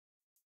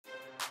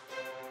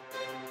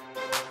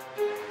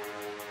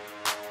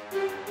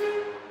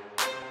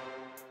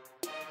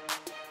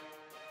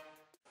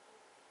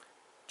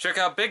Check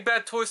out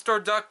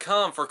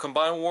BigBadToyStore.com for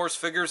Combiner Wars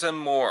figures and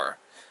more.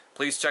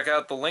 Please check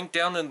out the link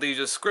down in the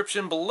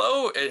description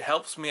below. It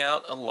helps me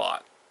out a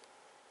lot.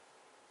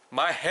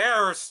 My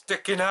hair is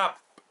sticking up.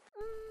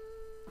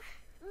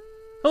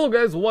 Hello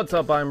guys, what's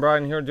up? I'm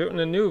Brian here doing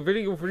a new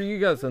video for you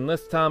guys, and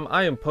this time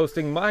I am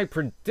posting my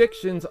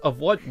predictions of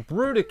what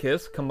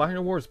Bruticus,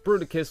 Combiner Wars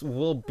Bruticus,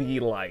 will be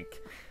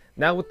like.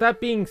 Now with that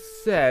being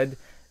said,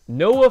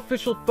 no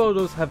official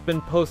photos have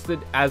been posted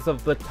as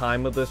of the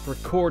time of this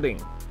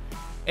recording.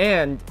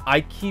 And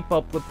I keep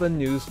up with the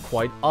news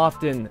quite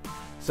often.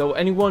 So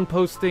anyone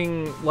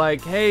posting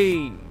like,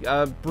 hey,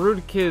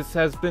 Bruticus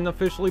has been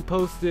officially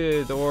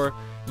posted, or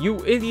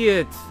you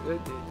idiot,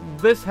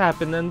 this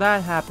happened and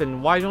that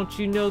happened, why don't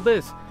you know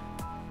this?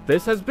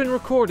 This has been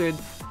recorded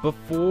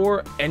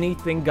before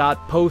anything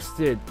got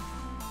posted.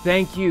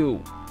 Thank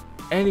you.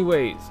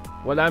 Anyways,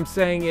 what I'm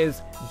saying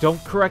is,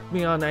 don't correct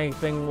me on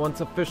anything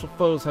once official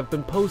photos have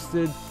been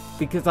posted,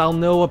 because I'll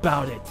know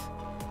about it.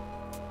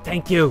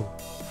 Thank you.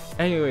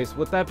 Anyways,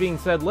 with that being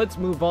said, let's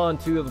move on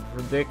to the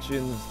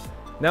predictions.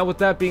 Now with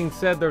that being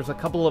said, there's a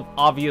couple of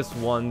obvious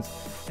ones,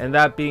 and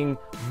that being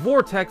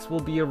Vortex will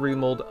be a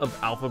remold of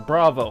Alpha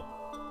Bravo.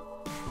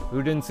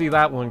 Who didn't see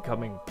that one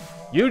coming?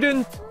 You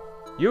didn't?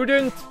 You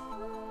didn't?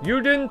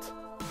 You didn't?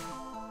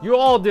 You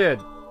all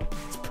did.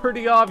 It's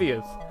pretty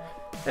obvious.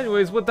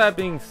 Anyways, with that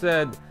being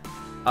said,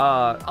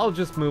 I'll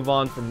just move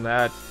on from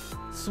that.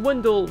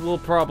 Swindle will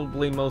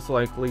probably most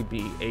likely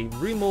be a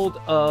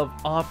remold of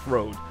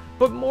Off-Road,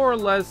 but more or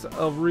less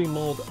a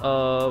remold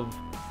of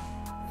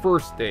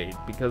First Aid.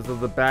 Because of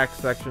the back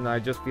section, I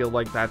just feel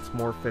like that's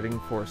more fitting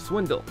for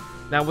Swindle.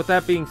 Now with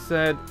that being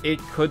said, it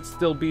could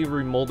still be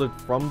remolded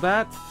from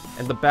that,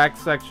 and the back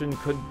section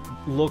could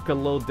look a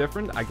little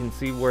different. I can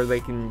see where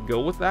they can go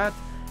with that.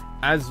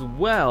 As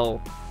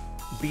well,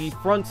 the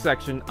front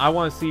section, I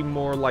want to see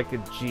more like a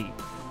Jeep,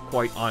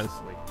 quite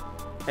honestly.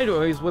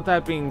 Anyways, with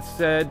that being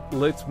said,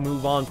 let's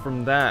move on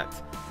from that.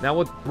 Now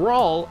with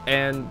Brawl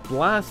and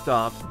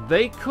Blastoff,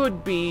 they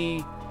could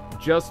be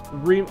just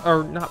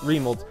not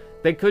remolds,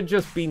 they could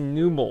just be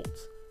new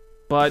molds.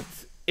 But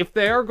if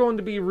they are going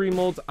to be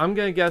remolds, I'm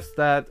gonna guess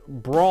that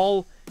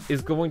Brawl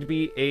is going to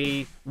be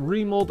a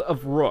remold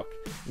of Rook.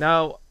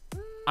 Now,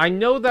 I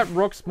know that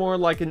Rook's more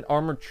like an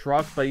armored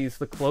truck, but he's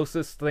the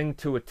closest thing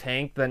to a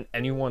tank than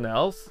anyone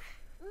else.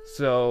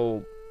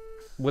 So,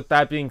 with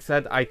that being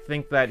said, I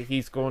think that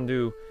he's going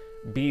to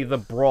be the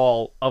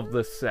Brawl of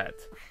the set.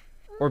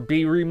 Or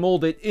be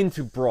remolded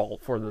into Brawl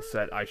for the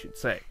set, I should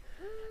say.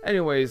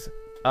 Anyways,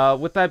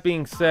 with that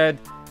being said,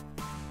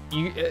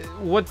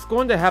 what's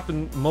going to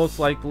happen most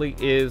likely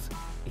is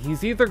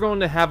he's either going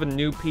to have a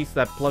new piece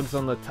that plugs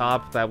on the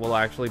top that will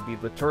actually be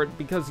the turret,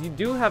 because you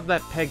do have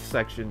that peg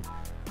section,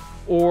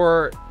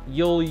 or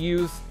you'll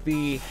use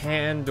the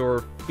hand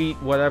or feet,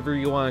 whatever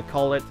you want to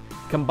call it,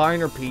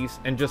 combiner piece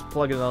and just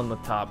plug it on the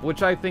top,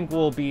 which I think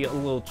will be a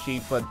little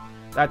cheap, but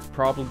that's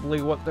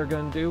probably what they're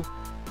going to do.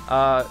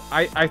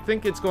 I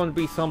think it's going to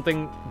be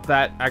something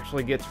that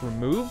actually gets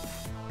removed,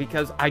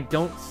 because I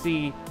don't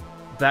see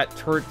that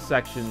turret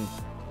section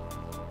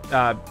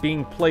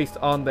being placed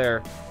on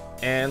there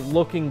and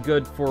looking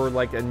good for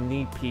like a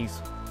knee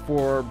piece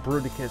for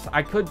Bruticus.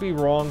 I could be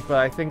wrong, but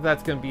I think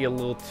that's going to be a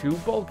little too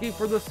bulky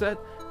for the set.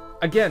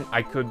 Again,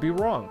 I could be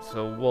wrong,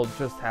 so we'll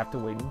just have to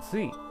wait and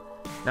see.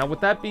 Now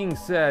with that being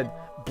said,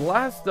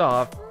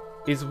 Blastoff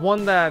is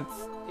one that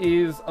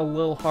is a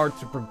little hard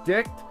to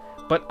predict,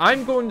 but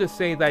I'm going to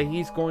say that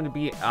he's going to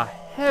be a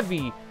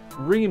heavy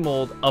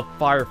remold of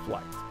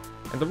Fireflight.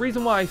 And the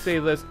reason why I say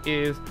this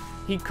is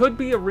he could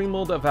be a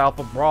remold of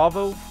Alpha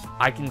Bravo.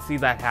 I can see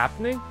that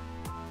happening.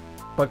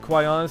 But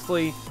quite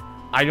honestly,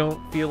 I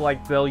don't feel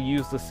like they'll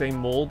use the same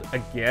mold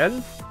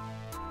again.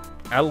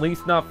 At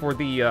least not for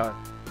the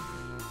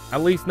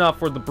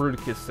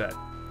Bruticus set.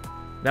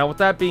 Now with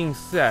that being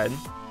said,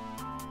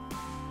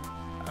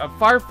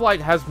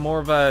 Fireflight has more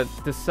of a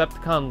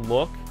Decepticon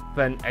look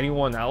than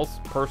anyone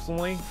else,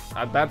 personally.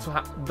 That's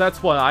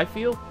what I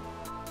feel.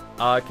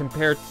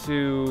 Compared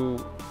to,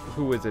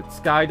 who is it,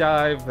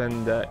 Skydive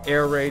and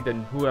Air Raid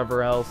and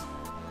whoever else.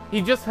 He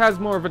just has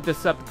more of a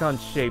Decepticon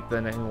shape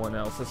than anyone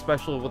else,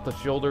 especially with the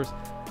shoulders.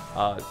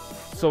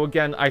 So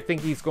again, I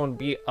think he's going to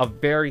be a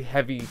very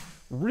heavy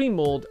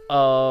remold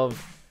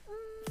of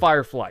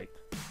Fireflight.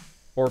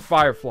 Or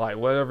Firefly,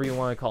 whatever you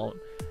want to call him.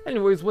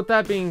 Anyways, with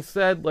that being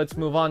said, let's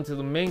move on to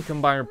the main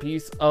combiner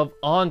piece of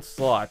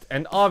Onslaught.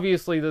 And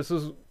obviously, this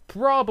is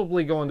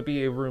probably going to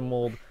be a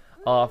remold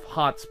of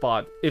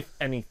Hotspot, if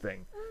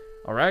anything.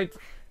 Alright?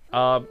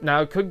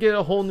 Now, it could get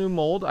a whole new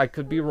mold. I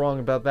could be wrong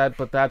about that,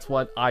 but that's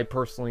what I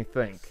personally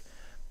think.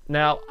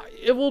 Now,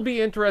 it will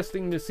be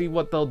interesting to see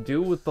what they'll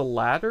do with the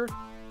ladder,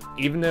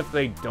 even if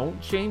they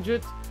don't change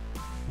it.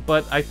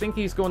 But I think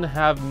he's going to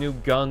have new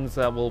guns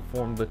that will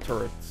form the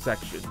turret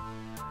section.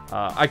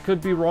 I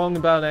could be wrong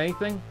about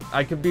anything.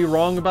 I could be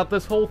wrong about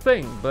this whole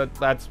thing, but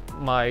that's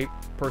my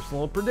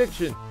personal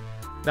prediction.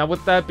 Now,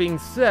 with that being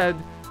said,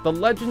 the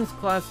Legends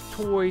class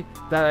toy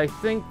that I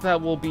think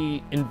that will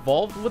be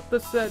involved with the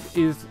set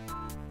is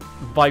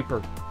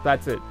Viper.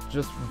 That's it,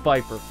 just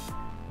Viper.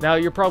 Now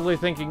you're probably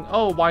thinking,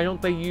 oh, why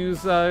don't they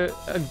use a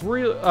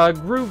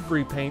groove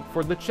repaint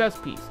for the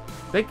chest piece?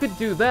 They could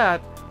do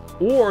that,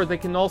 or they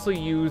can also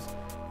use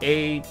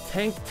a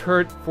tank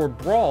turret for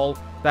Brawl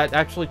that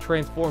actually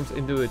transforms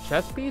into a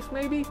chest piece,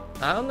 maybe?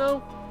 I don't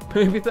know.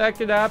 Maybe that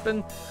could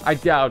happen. I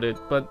doubt it,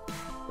 but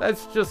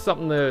that's just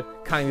something to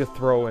kind of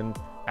throw in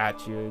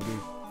at you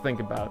to think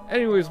about.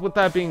 Anyways, with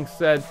that being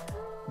said,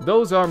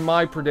 those are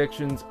my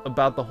predictions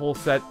about the whole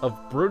set of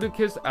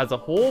Bruticus as a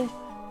whole.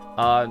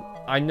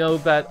 I know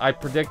that I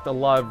predict a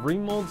lot of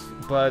remolds,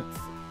 but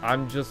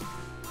I'm just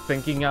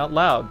thinking out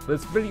loud.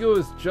 This video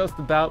is just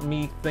about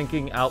me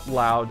thinking out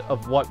loud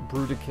of what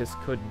Bruticus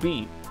could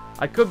be.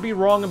 I could be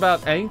wrong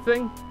about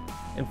anything.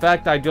 In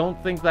fact, I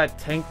don't think that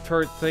tank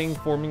turret thing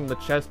forming the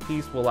chest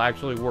piece will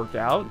actually work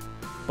out,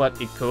 but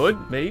it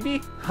could,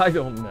 maybe? I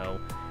don't know.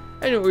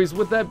 Anyways,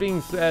 with that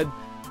being said,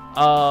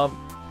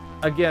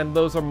 again,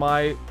 those are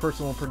my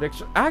personal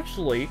predictions.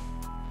 Actually,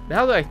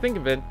 now that I think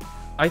of it,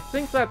 I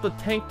think that the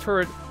tank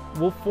turret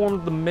will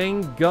form the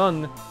main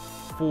gun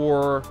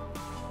for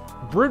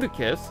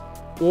Bruticus,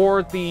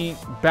 or the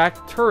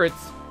back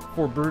turrets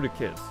for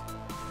Bruticus.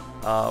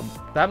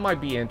 That might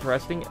be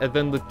interesting. And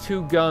then the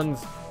two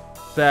guns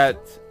that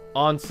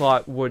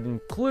Onslaught would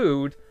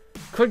include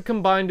could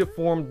combine to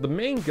form the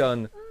main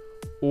gun,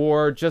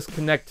 or just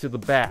connect to the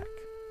back,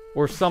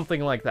 or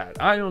something like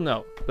that. I don't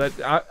know. But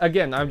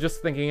again, I'm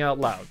just thinking out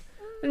loud.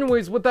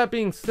 Anyways, with that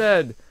being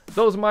said,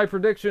 those are my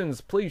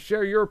predictions. Please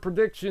share your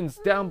predictions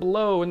down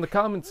below in the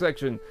comment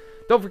section.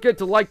 Don't forget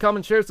to like,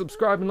 comment, share,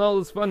 subscribe, and all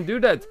those fun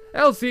doodads.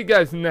 I'll see you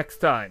guys next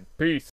time. Peace.